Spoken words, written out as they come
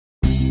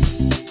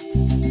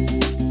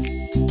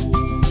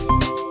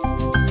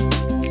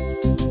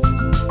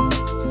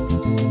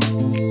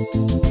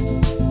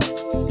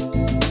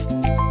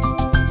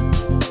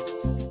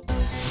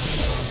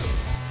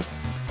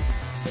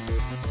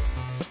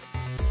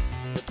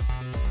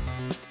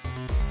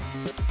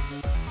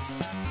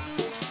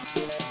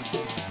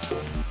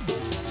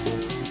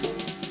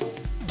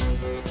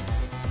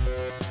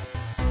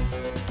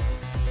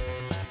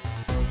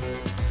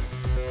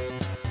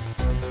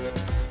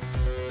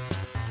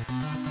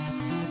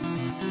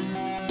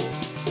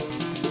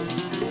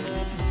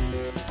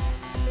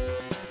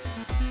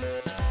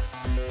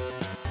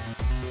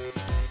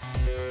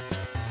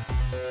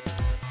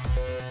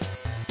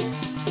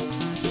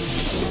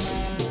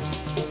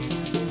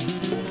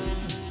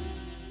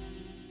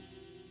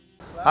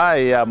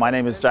Hi, my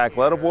name is Jack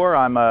Lettlebore.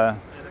 I'm a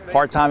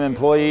part-time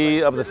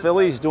employee of the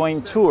Phillies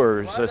doing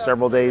tours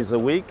several days a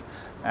week.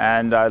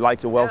 And I'd like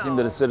to welcome you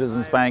to the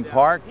Citizens Bank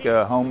Park,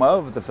 home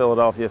of the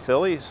Philadelphia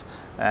Phillies.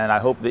 And I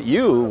hope that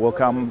you will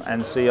come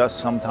and see us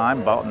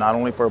sometime, not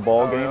only for a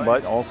ball game,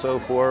 but also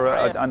for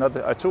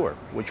a tour,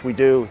 which we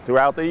do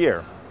throughout the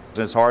year.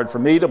 It's hard for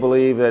me to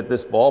believe that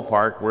this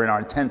ballpark, we're in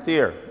our 10th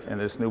year in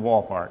this new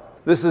ballpark.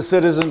 This is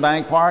Citizens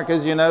Bank Park.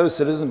 As you know,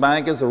 Citizens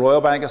Bank is the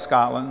Royal Bank of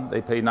Scotland.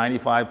 They paid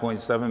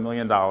 $95.7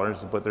 million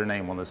to put their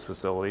name on this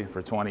facility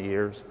for 20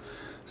 years.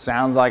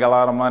 Sounds like a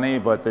lot of money,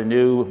 but they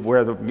knew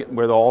where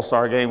the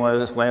All-Star game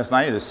was last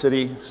night, the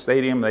City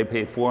Stadium. They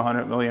paid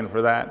 $400 million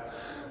for that.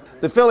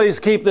 The Phillies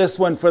keep this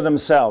one for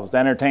themselves to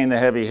entertain the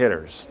heavy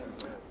hitters.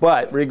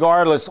 But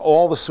regardless,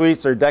 all the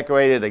suites are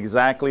decorated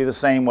exactly the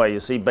same way. You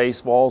see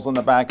baseballs on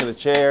the back of the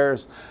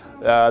chairs.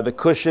 The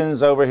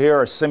cushions over here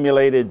are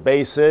simulated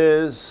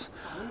bases.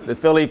 The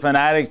Philly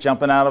fanatic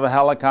jumping out of a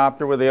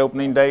helicopter with the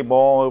opening day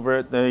ball over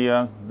at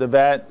the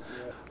vet.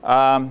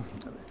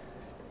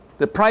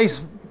 The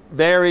price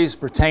varies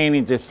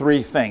pertaining to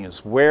three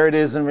things: where it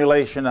is in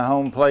relation to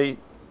home plate,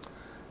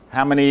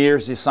 how many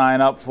years you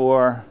sign up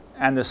for,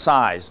 and the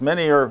size.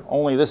 Many are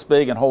only this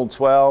big and hold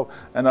 12,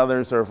 and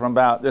others are from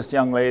about this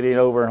young lady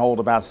over and hold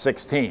about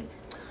 16.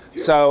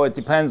 So it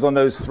depends on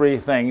those three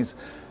things.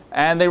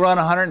 And they run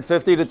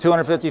 $150,000 to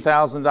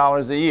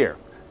 $250,000 a year.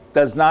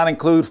 Does not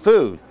include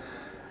food.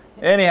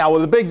 Anyhow, well,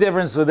 the big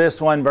difference with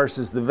this one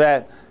versus the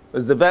vet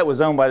was the vet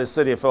was owned by the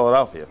city of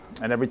Philadelphia.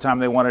 And every time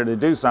they wanted to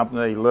do something,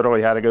 they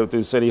literally had to go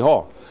through City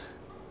Hall.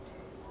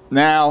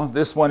 Now,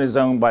 this one is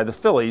owned by the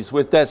Phillies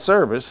with debt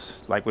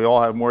service, like we all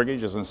have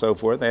mortgages and so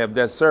forth. They have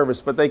debt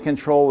service, but they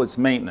control its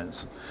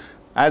maintenance.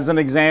 As an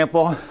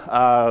example,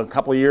 a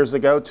couple of years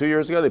ago, 2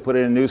 years ago, they put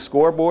in a new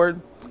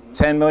scoreboard,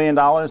 $10 million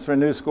for a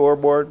new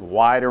scoreboard,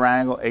 wider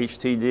angle,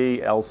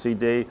 HTD,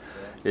 LCD.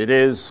 It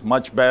is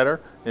much better,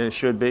 it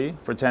should be,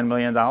 for $10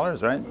 million,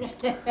 right?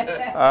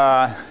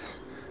 A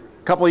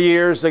couple of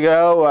years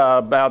ago,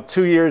 about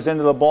 2 years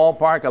into the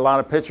ballpark, a lot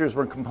of pitchers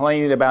were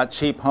complaining about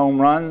cheap home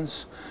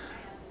runs.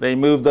 They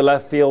moved the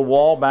left field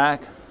wall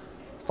back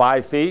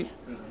 5 feet,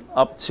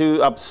 up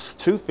 2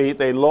 feet.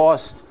 They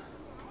lost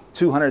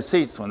 200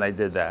 seats when they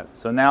did that.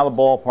 So now the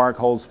ballpark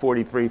holds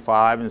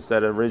 43.5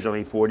 instead of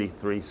originally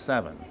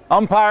 43.7.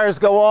 Umpires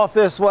go off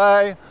this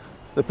way.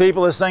 The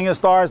people that sing the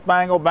Star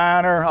Spangled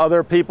Banner,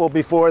 other people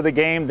before the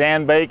game,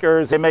 Dan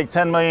Bakers, they make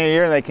 $10 million a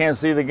year and they can't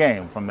see the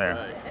game from there.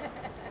 Right.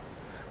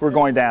 We're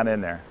going down in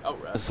there. Oh,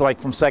 right. It's like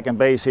from second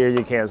base here,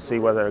 you can't see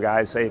whether a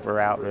guy's safe or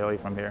out really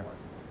from here.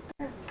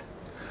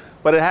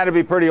 But it had to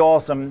be pretty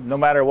awesome, no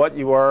matter what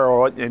you were or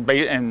what,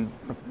 in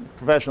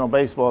professional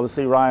baseball, to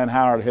see Ryan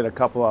Howard hit a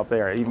couple up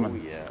there.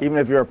 Even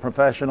if you're a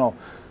professional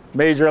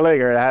major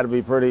leaguer, it had to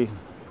be pretty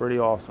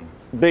awesome.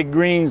 Big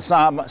green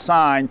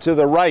sign to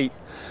the right.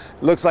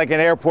 Looks like an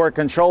airport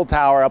control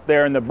tower up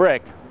there in the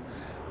brick.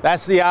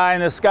 That's the eye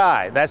in the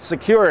sky. That's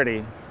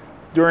security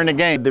during the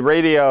game. The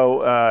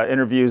radio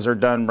interviews are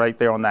done right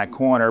there on that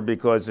corner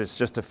because it's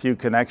just a few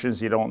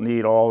connections. You don't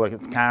need all the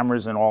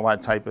cameras and all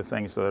that type of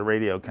thing, so the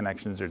radio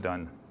connections are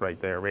done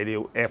right there.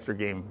 After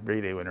game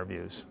radio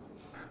interviews.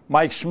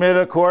 Mike Schmidt,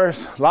 of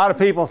course. A lot of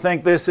people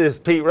think this is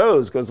Pete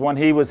Rose because when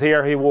he was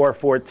here, he wore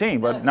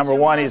 14. But number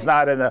one, he's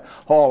not in the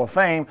Hall of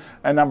Fame.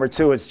 And number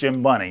two, it's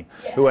Jim Bunny,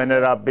 who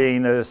ended up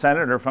being the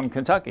senator from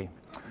Kentucky.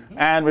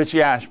 And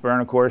Richie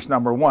Ashburn, of course,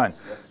 number one.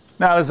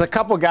 Now, there's a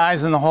couple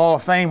guys in the Hall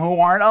of Fame who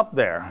aren't up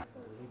there.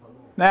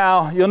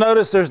 Now, you'll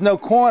notice there's no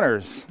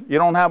corners. You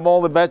don't have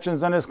all the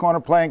veterans in this corner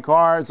playing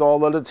cards, all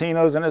the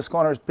Latinos in this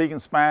corner speaking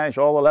Spanish,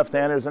 all the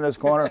left-handers in this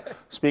corner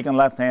speaking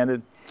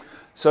left-handed.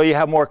 So you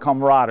have more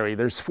camaraderie.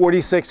 There's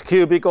 46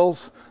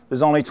 cubicles.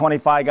 There's only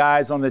 25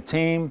 guys on the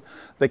team.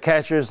 The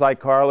catchers, like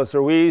Carlos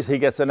Ruiz, he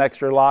gets an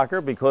extra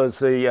locker because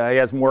he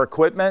has more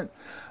equipment.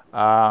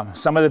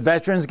 Some of the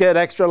veterans get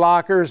extra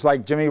lockers,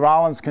 like Jimmy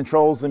Rollins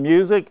controls the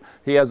music.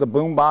 He has a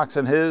boombox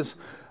in his.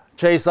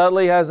 Chase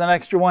Utley has an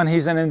extra one.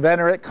 He's an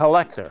inveterate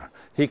collector.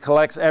 He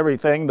collects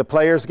everything. The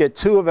players get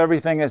 2 of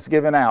everything that's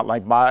given out,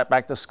 like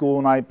back to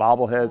school night,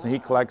 bobbleheads, and he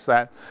collects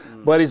that.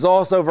 But he's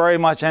also very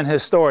much an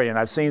historian.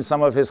 I've seen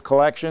some of his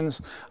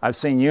collections. I've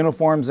seen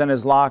uniforms in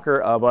his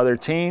locker of other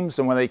teams,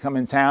 and when they come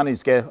in town,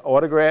 he's get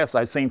autographs.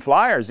 I've seen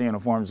Flyers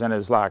uniforms in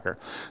his locker.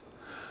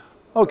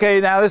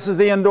 Okay, now this is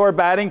the indoor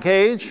batting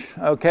cage.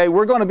 Okay,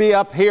 we're going to be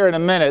up here in a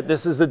minute.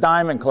 This is the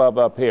Diamond Club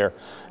up here.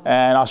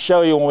 And I'll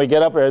show you when we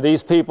get up there.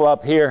 These people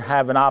up here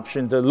have an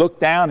option to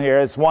look down here.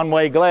 It's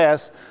one-way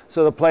glass,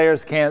 so the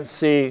players can't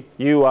see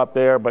you up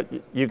there, but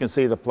you can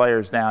see the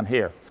players down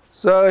here.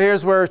 So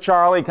here's where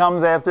Charlie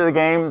comes after the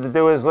game to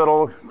do his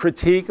little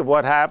critique of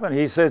what happened.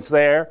 He sits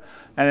there.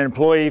 An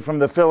employee from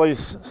the Phillies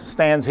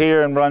stands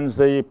here and runs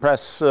the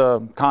press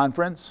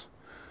conference.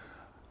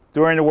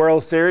 During the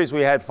World Series,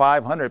 we had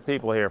 500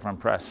 people here from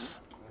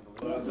press.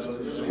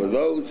 For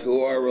those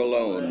who are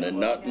alone and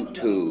not in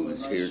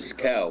twos, here's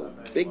Cal,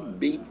 Big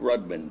Beat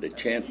Rudman to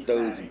chant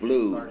those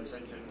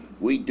blues.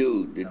 We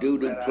do, the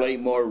dude who play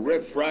more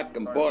riff, rock,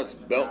 and boss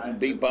belt and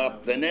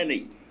bebop than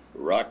any.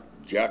 Rock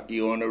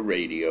jockey on a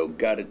radio,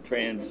 got a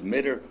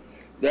transmitter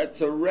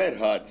that's a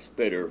red-hot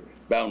spitter,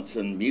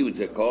 bouncing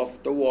music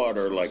off the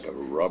water like a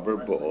rubber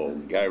ball,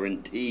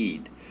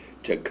 guaranteed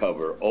to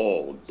cover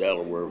all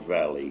Delaware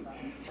Valley.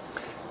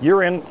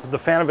 You're in the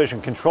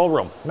Fanavision control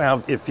room.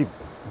 Now, if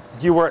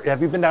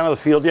have you been down to the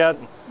field yet?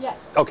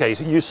 Yes. Okay,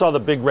 so you saw the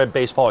big red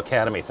Baseball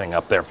Academy thing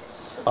up there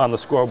on the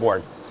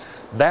scoreboard.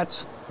 That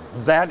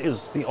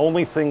is the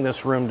only thing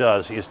this room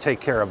does, is take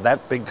care of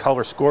that big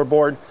color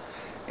scoreboard.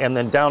 And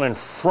then down in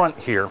front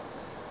here,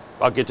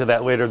 I'll get to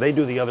that later, they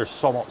do the other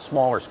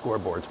smaller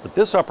scoreboards. But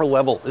this upper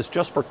level is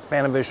just for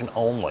Fanavision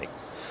only.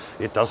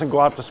 It doesn't go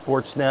out to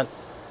Sportsnet,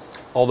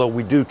 although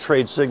we do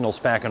trade signals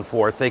back and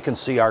forth. They can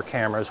see our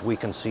cameras, we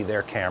can see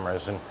their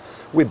cameras, and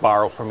we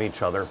borrow from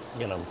each other,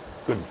 you know,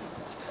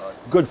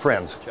 good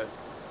friends. Just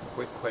a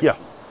quick question. Yeah.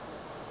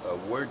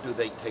 Where do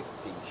they take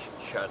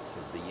these shots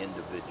of the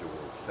individual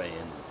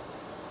fans?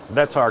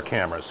 That's our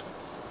cameras.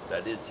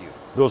 That is you.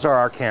 Those are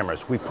our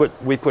cameras. We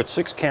put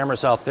 6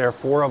 cameras out there,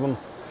 4 of them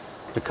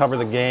to cover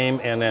the game,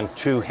 and then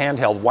 2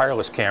 handheld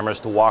wireless cameras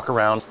to walk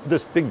around.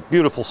 This big,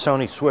 beautiful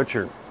Sony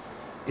switcher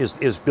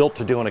is built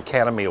to do an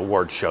Academy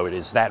Awards show. It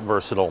is that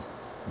versatile,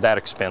 that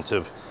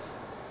expensive.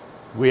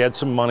 We had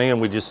some money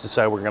and we just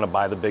decided we're going to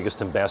buy the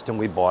biggest and best, and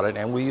we bought it,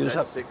 and we use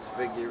it. 6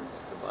 figures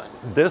to buy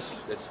this.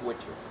 The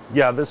switcher.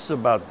 Yeah, this is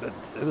about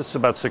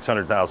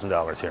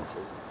 $600,000 here.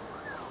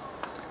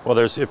 Well,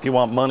 if you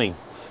want money,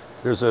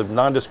 there's a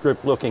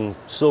nondescript looking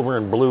silver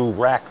and blue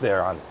rack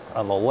there on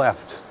the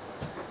left.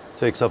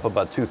 Takes up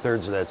about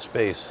 2/3 of that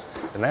space,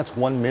 and that's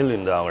 $1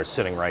 million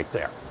sitting right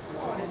there.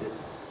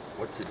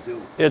 What's it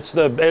do? It's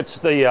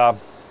the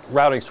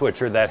routing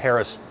switcher, that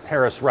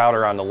Harris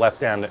router on the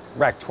left end,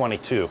 rack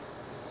 22.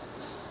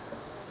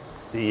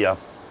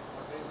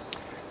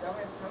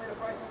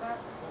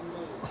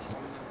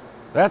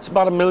 That's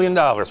about $1 million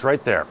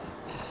right there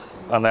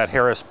on that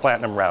Harris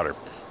Platinum router.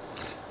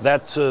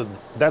 That's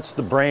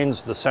the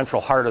brains, the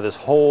central heart of this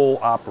whole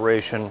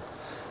operation.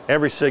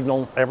 Every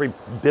signal, every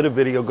bit of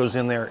video goes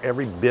in there,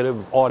 every bit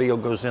of audio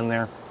goes in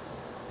there.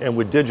 And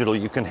with digital,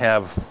 you can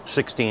have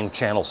 16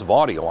 channels of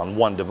audio on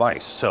one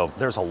device. So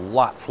there's a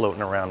lot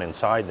floating around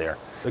inside there.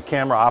 The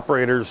camera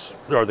operators,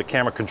 or the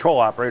camera control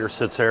operator,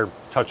 sits there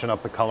touching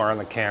up the color on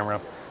the camera.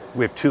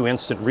 We have 2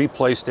 instant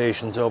replay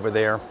stations over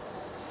there.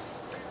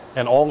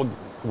 And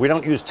we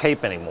don't use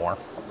tape anymore.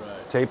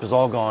 Right. Tape is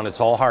all gone, it's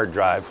all hard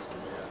drive.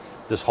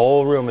 This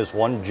whole room is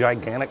one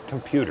gigantic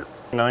computer.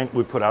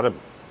 We put out a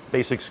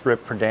basic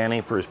script for Danny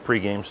for his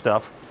pregame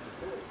stuff,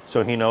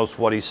 so he knows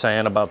what he's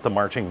saying about the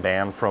marching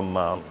band from,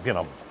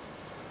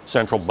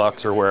 Central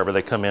Bucks or wherever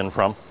they come in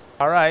from.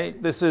 All right,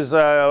 this is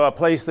a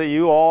place that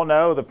you all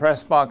know, the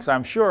press box,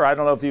 I'm sure. I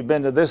don't know if you've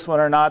been to this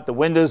one or not. The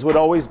windows would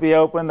always be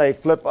open. They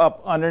flip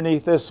up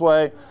underneath this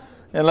way.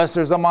 Unless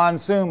there's a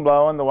monsoon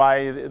blowing,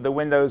 the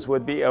windows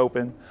would be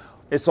open.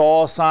 It's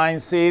all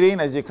assigned seating.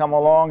 As you come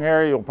along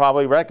here, you'll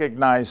probably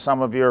recognize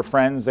some of your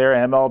friends there,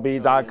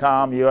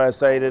 MLB.com,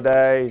 USA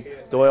Today,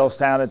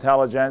 Doylestown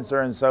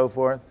Intelligencer, and so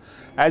forth.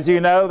 As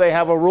you know, they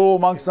have a rule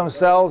amongst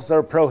themselves.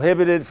 They're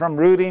prohibited from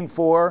rooting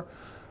for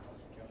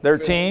their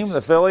team,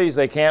 the Phillies.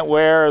 They can't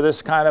wear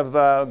this kind of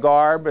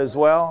garb as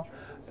well.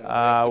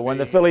 When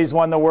the Phillies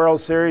won the World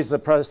Series, the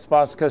press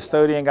box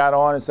custodian got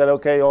on and said,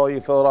 okay, all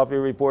you Philadelphia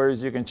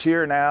reporters, you can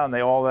cheer now. And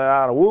they all let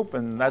out a whoop,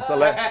 and that's the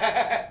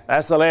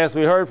last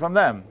we heard from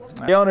them.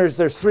 The owners,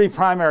 there's 3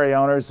 primary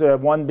owners,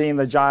 one being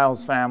the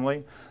Giles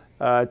family,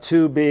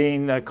 2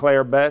 being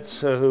Claire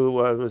Betts, who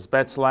was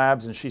Betts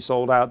Labs, and she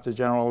sold out to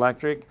General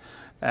Electric.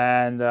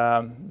 And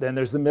then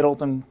there's the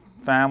Middleton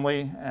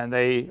family, and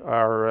they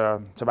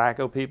are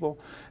tobacco people.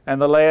 And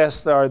the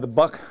last are the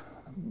Buck.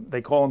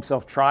 They call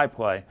themselves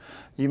Tri-Play.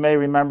 You may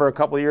remember a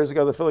couple of years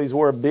ago, the Phillies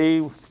wore a B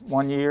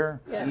one year,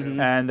 yes.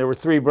 And there were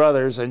 3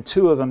 brothers, and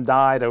 2 of them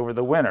died over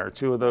the winter.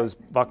 2 of those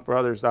Buck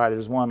brothers died.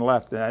 There's 1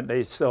 left, and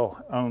they still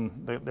own.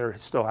 They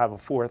still have a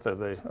fourth of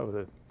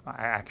the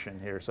action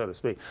here, so to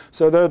speak.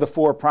 So they're the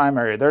 4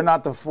 primary. They're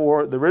not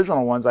the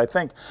original ones.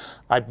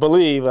 I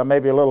believe, I may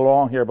be a little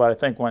long here, but I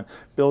think when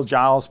Bill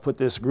Giles put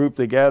this group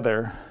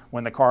together,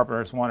 when the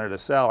Carpenters wanted to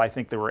sell, I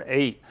think there were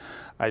 8.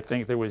 I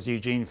think there was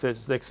Eugene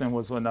Fitz-Dixon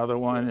was another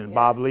one, and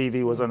Bob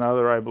Levy was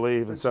another, I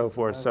believe, and so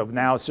forth. So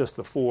now it's just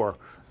the 4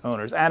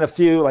 owners. And a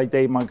few, like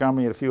Dave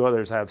Montgomery and a few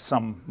others, have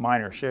some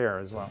minor share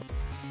as well.